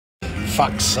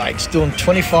Fuck's sakes, doing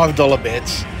 $25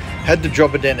 bets. Had to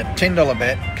drop it down to $10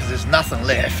 bet because there's nothing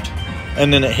left.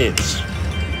 And then it hits.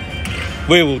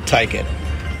 We will take it.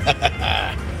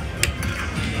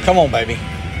 Come on, baby.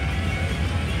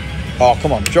 Oh,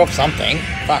 come on, drop something.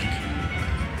 Fuck.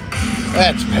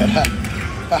 That's better.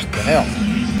 Fucking hell.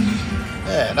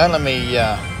 Yeah, don't let me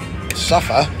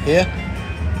suffer here.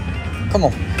 Come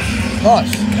on.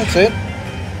 Nice. That's it.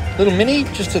 Little mini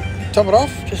just to top it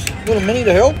off. Just a little mini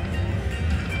to help.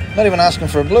 Not even asking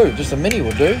for a blue. Just a mini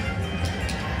will do.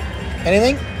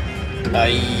 Anything?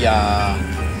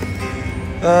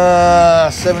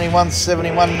 71,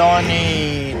 71,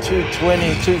 90,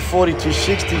 220, 240,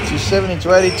 260, 270,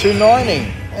 280,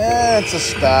 290. That's a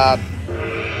start.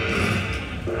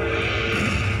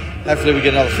 Hopefully we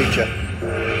get another feature.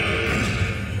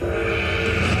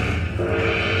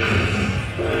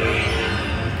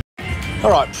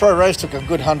 Alright, Pro Race took a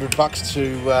good $100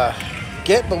 to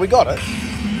get, but we got it.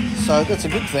 So that's a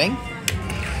good thing.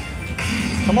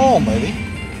 Come on, baby.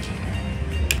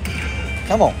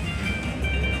 Come on.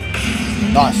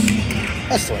 Nice.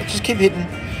 That's the way. Just keep hitting.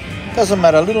 Doesn't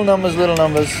matter. Little numbers, little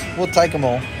numbers. We'll take them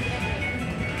all.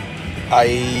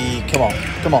 Aye, come on.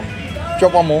 Come on.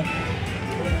 Drop one more.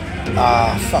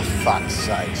 Ah, for fuck's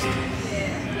sakes.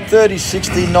 30,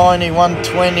 60, 90,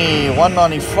 120,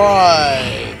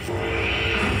 195.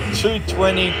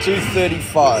 220,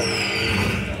 235.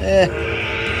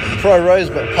 Pro Rose,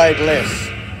 but paid less.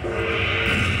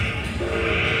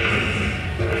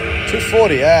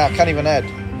 240. I can't even add.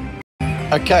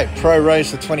 Okay, Pro Rose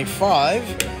for 25.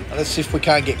 Let's see if we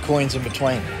can't get coins in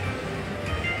between.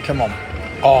 Come on.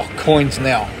 Oh, coins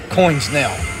now. Coins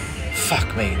now.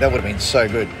 Fuck me. That would have been so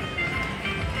good.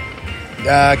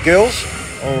 Girls.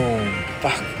 Oh,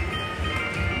 fuck.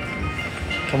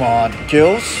 Come on.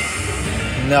 Girls.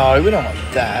 No, we don't want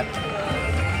that.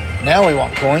 Now we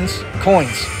want coins.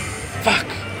 Coins. Fuck.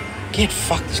 Get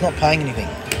fucked. It's not paying anything.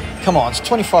 Come on. It's a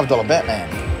 $25 bet, man.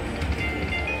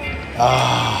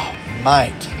 Ah,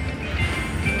 mate.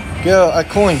 Girl,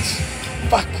 coins.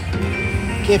 Fuck.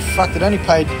 Get fucked. It only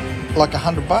paid like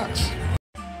 $100.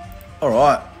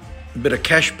 Alright. A bit of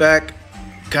cash back.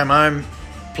 Came home.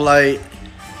 Play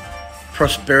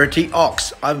Prosperity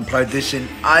Ox. I haven't played this in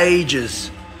ages.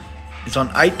 It's on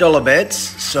 $8 bets,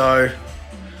 so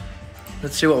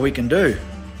let's see what we can do.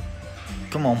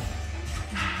 Come on.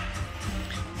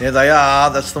 There they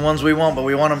are. That's the ones we want, but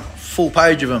we want a full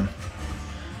page of them.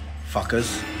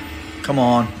 Fuckers. Come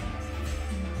on.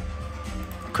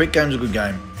 Quick game's a good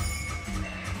game.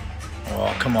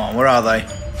 Oh, come on. Where are they?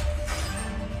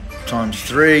 Times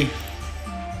 3.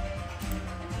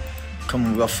 Come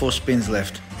on, we've got 4 spins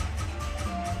left.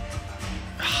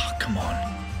 Oh, come on.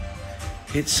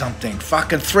 Hit something.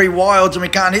 Fucking 3 wilds and we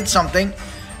can't hit something.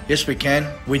 Yes, we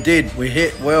can. We did. We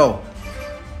hit well.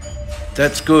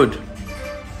 That's good.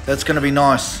 That's going to be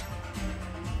nice.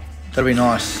 That'll be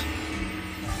nice.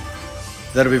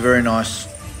 That'll be very nice.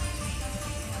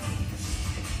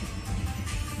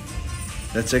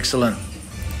 That's excellent.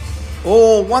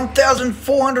 Oh,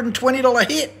 $1,420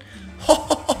 hit.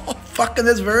 Fucking,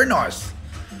 that's very nice.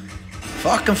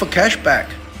 Fucking for cash back.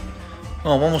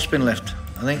 Oh, one more spin left,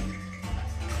 I think.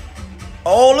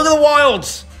 Oh, look at the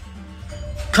wilds.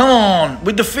 Come on,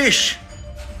 with the fish.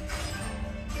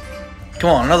 Come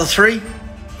on, another 3,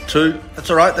 2. That's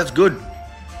all right, that's good.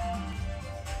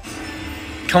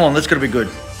 Come on, that's got to be good.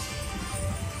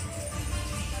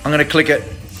 I'm going to click it.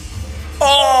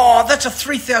 Oh, that's a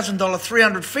 $3,000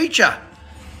 300 feature.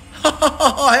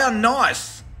 How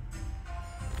nice.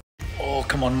 Oh,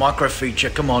 come on, micro feature,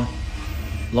 come on.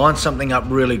 Line something up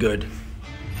really good.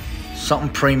 Something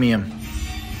premium.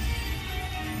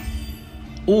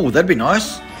 Oh, that'd be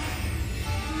nice.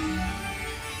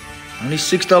 Only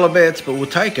 $6 bets, but we'll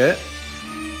take it.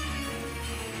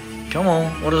 Come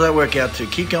on, what does that work out to?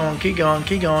 Keep going, keep going,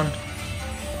 keep going.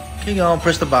 Keep going,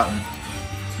 press the button.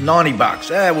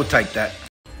 $90. We'll take that.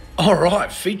 All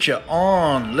right, feature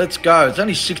on. Let's go. It's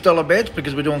only $6 bets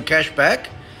because we're doing cash back,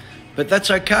 but that's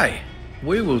okay.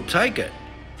 We will take it.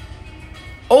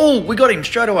 Oh, we got him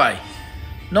straight away.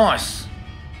 Nice.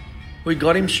 We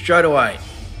got him straight away.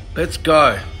 Let's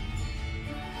go.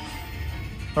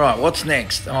 All right, what's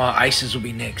next? Oh, aces will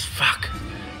be next. Fuck.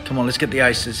 Come on, let's get the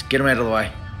aces. Get them out of the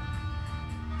way.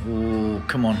 Oh,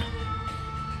 come on.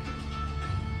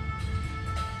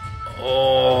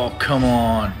 Oh, come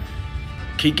on.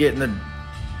 Keep getting the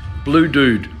blue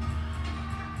dude.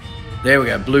 There we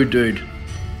go, blue dude.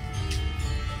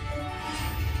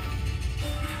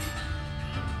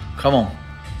 Come on.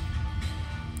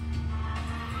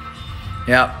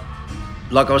 Yeah.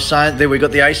 Like I was saying, there we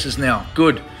got the aces now.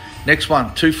 Good. Next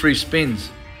one, 2 free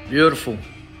spins. Beautiful.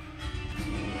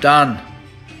 Done.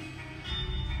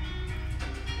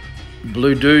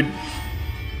 Blue dude.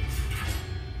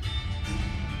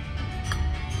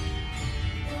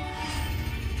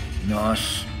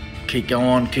 Nice. Keep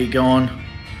going, keep going.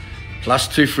 Plus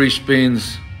 2 free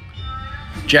spins.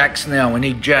 Jacks now, we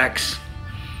need jacks.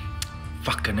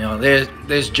 Fucking hell,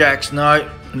 there's jacks. No,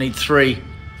 we need 3.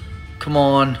 Come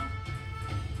on.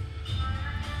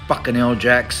 Fucking hell,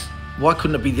 jacks. Why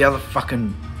couldn't it be the other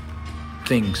fucking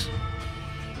things?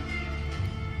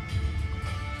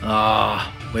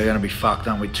 Ah, we're gonna be fucked,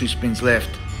 aren't we? 2 spins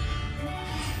left.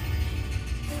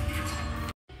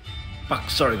 Fuck,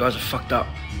 sorry guys, I fucked up.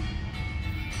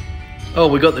 Oh,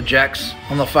 we got the jacks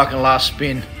on the fucking last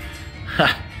spin.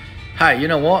 Hey, you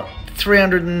know what?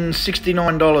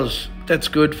 $369. That's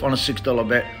good on a $6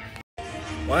 bet.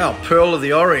 Wow, Pearl of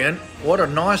the Orient. What a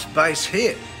nice base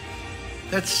hit.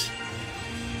 That's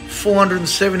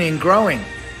 470 and growing.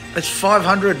 That's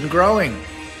 500 and growing.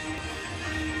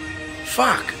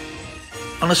 Fuck.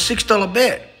 On a $6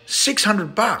 bet.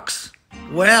 600 bucks.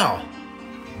 Wow.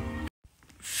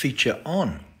 Feature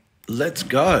on. Let's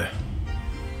go.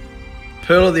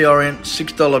 Pearl of the Orient,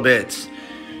 $6 bets.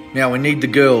 Now we need the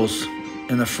girls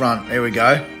in the front. There we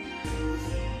go.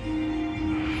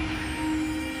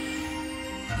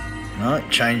 Right,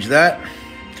 change that.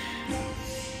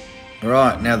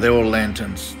 Right, now they're all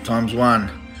lanterns.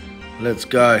 ×1. Let's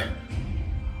go.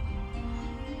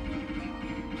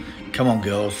 Come on,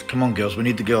 girls. Come on, girls. We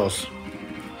need the girls.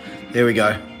 There we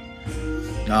go.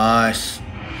 Nice.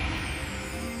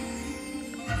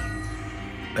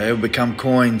 They'll become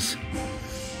coins.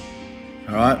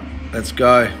 All right, let's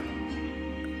go.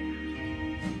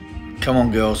 Come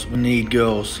on, girls. We need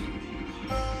girls.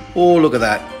 Oh, look at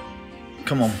that.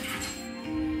 Come on.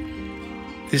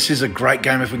 This is a great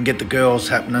game if we can get the girls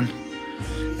happening.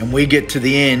 And we get to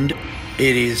the end,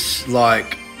 it is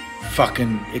like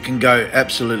fucking, it can go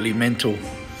absolutely mental.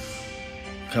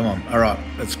 Come on. All right,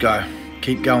 let's go.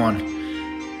 Keep going.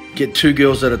 Get 2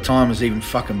 girls at a time is even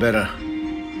fucking better.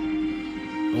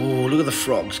 Oh, look at the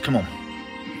frogs. Come on.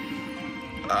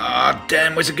 Ah,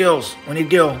 damn, where's the girls? We need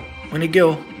girl. We need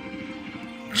girl.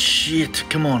 Shit,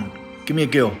 come on. Give me a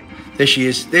girl. There she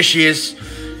is. There she is.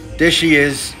 There she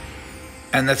is.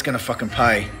 And that's going to fucking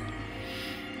pay.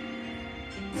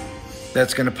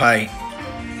 That's going to pay.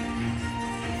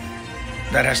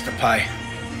 That has to pay.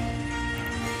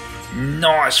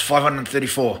 Nice,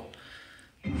 534.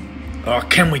 Oh,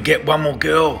 can we get one more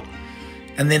girl?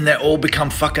 And then they all become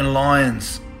fucking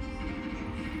lions.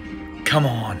 Come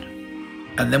on.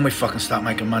 And then we fucking start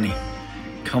making money.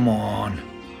 Come on.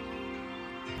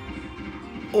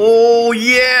 Oh,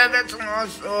 yeah, that's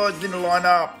nice. Oh, it didn't line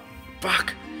up.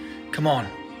 Fuck. Come on.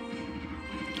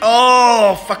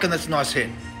 Oh, fucking that's a nice hit.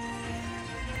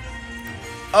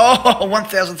 Oh,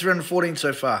 1,314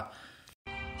 so far.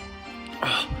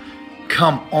 Oh,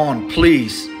 come on,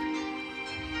 please.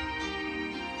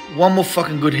 One more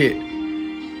fucking good hit.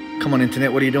 Come on,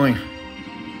 internet, what are you doing?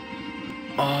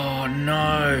 Oh,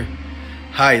 no.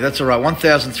 Hey, that's all right.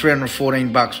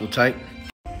 1,314 bucks we'll take.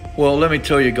 Well, let me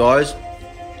tell you guys,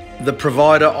 the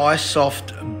provider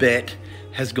iSoft bet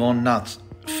has gone nuts.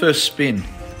 First spin,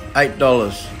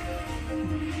 $8.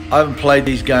 I haven't played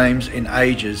these games in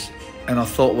ages, and I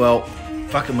thought, well,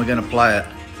 fucking we're going to play it.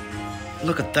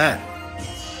 Look at that.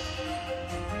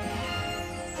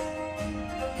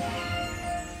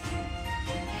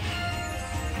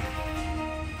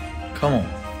 Come on,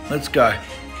 let's go.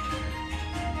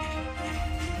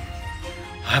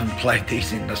 I haven't played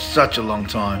these in such a long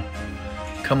time.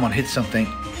 Come on, hit something.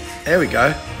 There we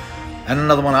go. And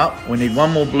another one up. We need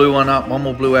one more blue one up, one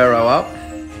more blue arrow up.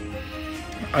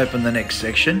 Open the next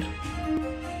section.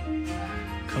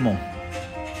 Come on.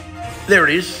 There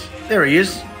it is. There he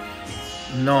is.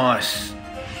 Nice.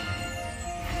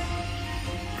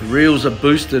 The reels are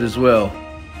boosted as well.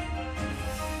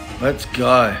 Let's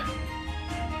go.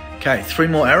 Okay, 3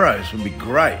 more arrows would be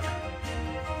great.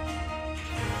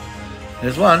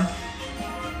 There's one.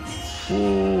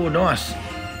 Oh, nice.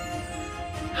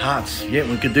 Hearts. Yeah,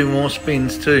 we could do more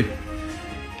spins too.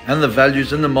 And the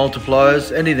values and the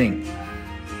multipliers, anything.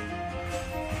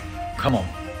 Come on.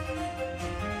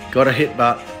 Got a hit,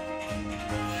 but.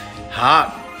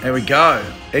 Heart. There we go.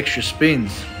 Extra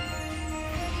spins.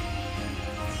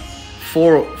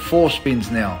 Four spins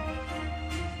now.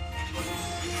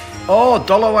 Oh,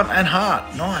 $1 and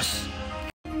heart. Nice.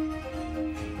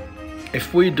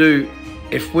 If we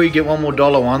get one more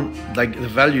 $1, the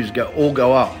values all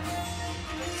go up.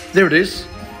 There it is.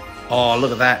 Oh,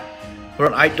 look at that. We're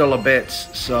on $8 bets,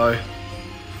 so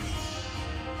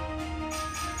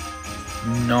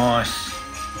nice.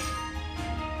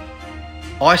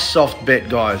 Ice soft bet,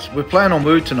 guys. We're playing on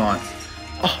Woo tonight.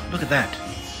 Oh, look at that.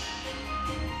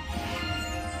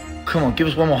 Come on, give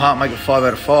us one more heart, make it 5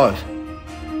 out of 5.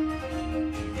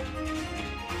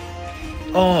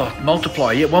 Oh,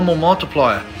 multiplier. Yeah, one more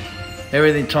multiplier.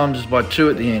 Everything times is by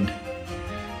 2 at the end.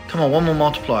 Come on, one more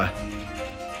multiplier.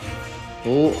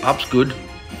 Oh, up's good.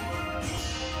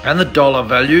 And the dollar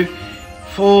value.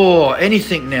 For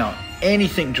anything now.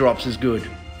 Anything drops is good.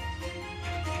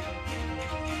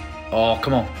 Oh,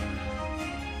 come on.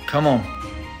 Come on.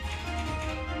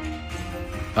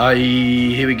 Aye,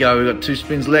 here we go. We've got 2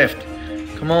 spins left.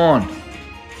 Come on.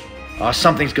 Oh,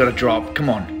 something's got to drop. Come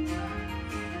on.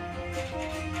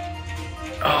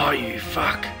 Oh, you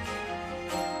fuck.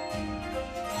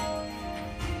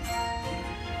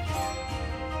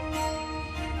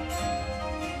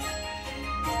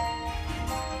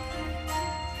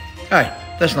 Hey,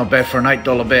 that's not bad for an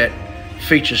 $8 bet.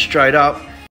 Feature straight up.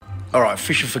 All right,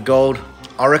 fishing for gold.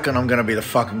 I reckon I'm going to be the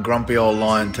fucking grumpy old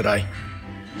lion today.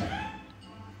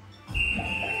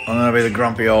 I'm going to be the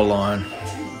grumpy old lion.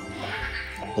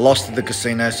 Lost at the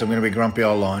casino, so I'm going to be grumpy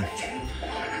old lion.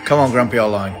 Come on, grumpy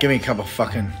old lion. Give me a couple of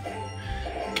fucking...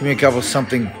 Give me a couple of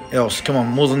something else. Come on,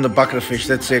 more than the bucket of fish.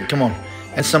 That's it. Come on.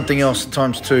 And something else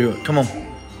times 2. Come on.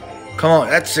 Come on,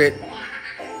 that's it.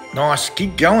 Nice.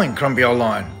 Keep going, grumpy old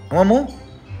lion. One more?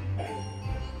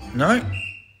 No?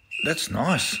 That's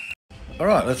nice. All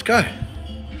right, let's go.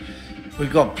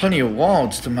 We've got plenty of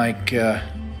wilds to make. I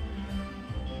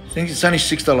think it's only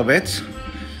 $6 bets.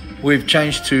 We've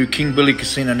changed to King Billy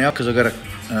Casino now because I've got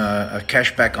a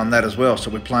cash back on that as well. So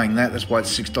we're playing that. That's why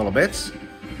it's $6 bets.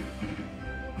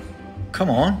 Come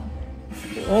on.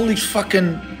 All these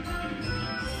fucking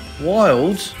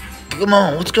wilds. Come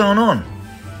on, what's going on?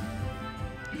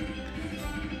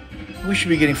 We should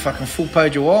be getting fucking full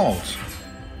page of wilds.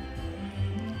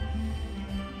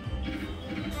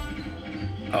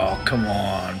 Oh, come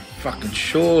on. Fucking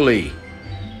surely.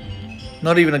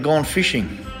 Not even a gone fishing.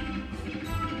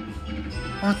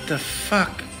 What the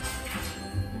fuck?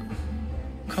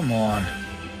 Come on.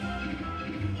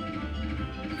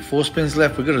 4 spins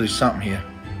left. We've got to do something here.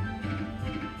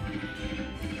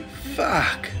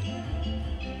 Fuck.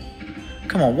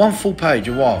 Come on, 1 full page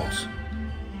of wilds.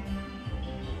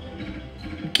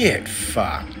 Get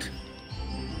fucked.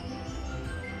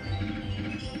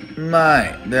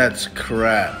 Mate, that's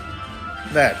crap.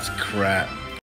 That's crap.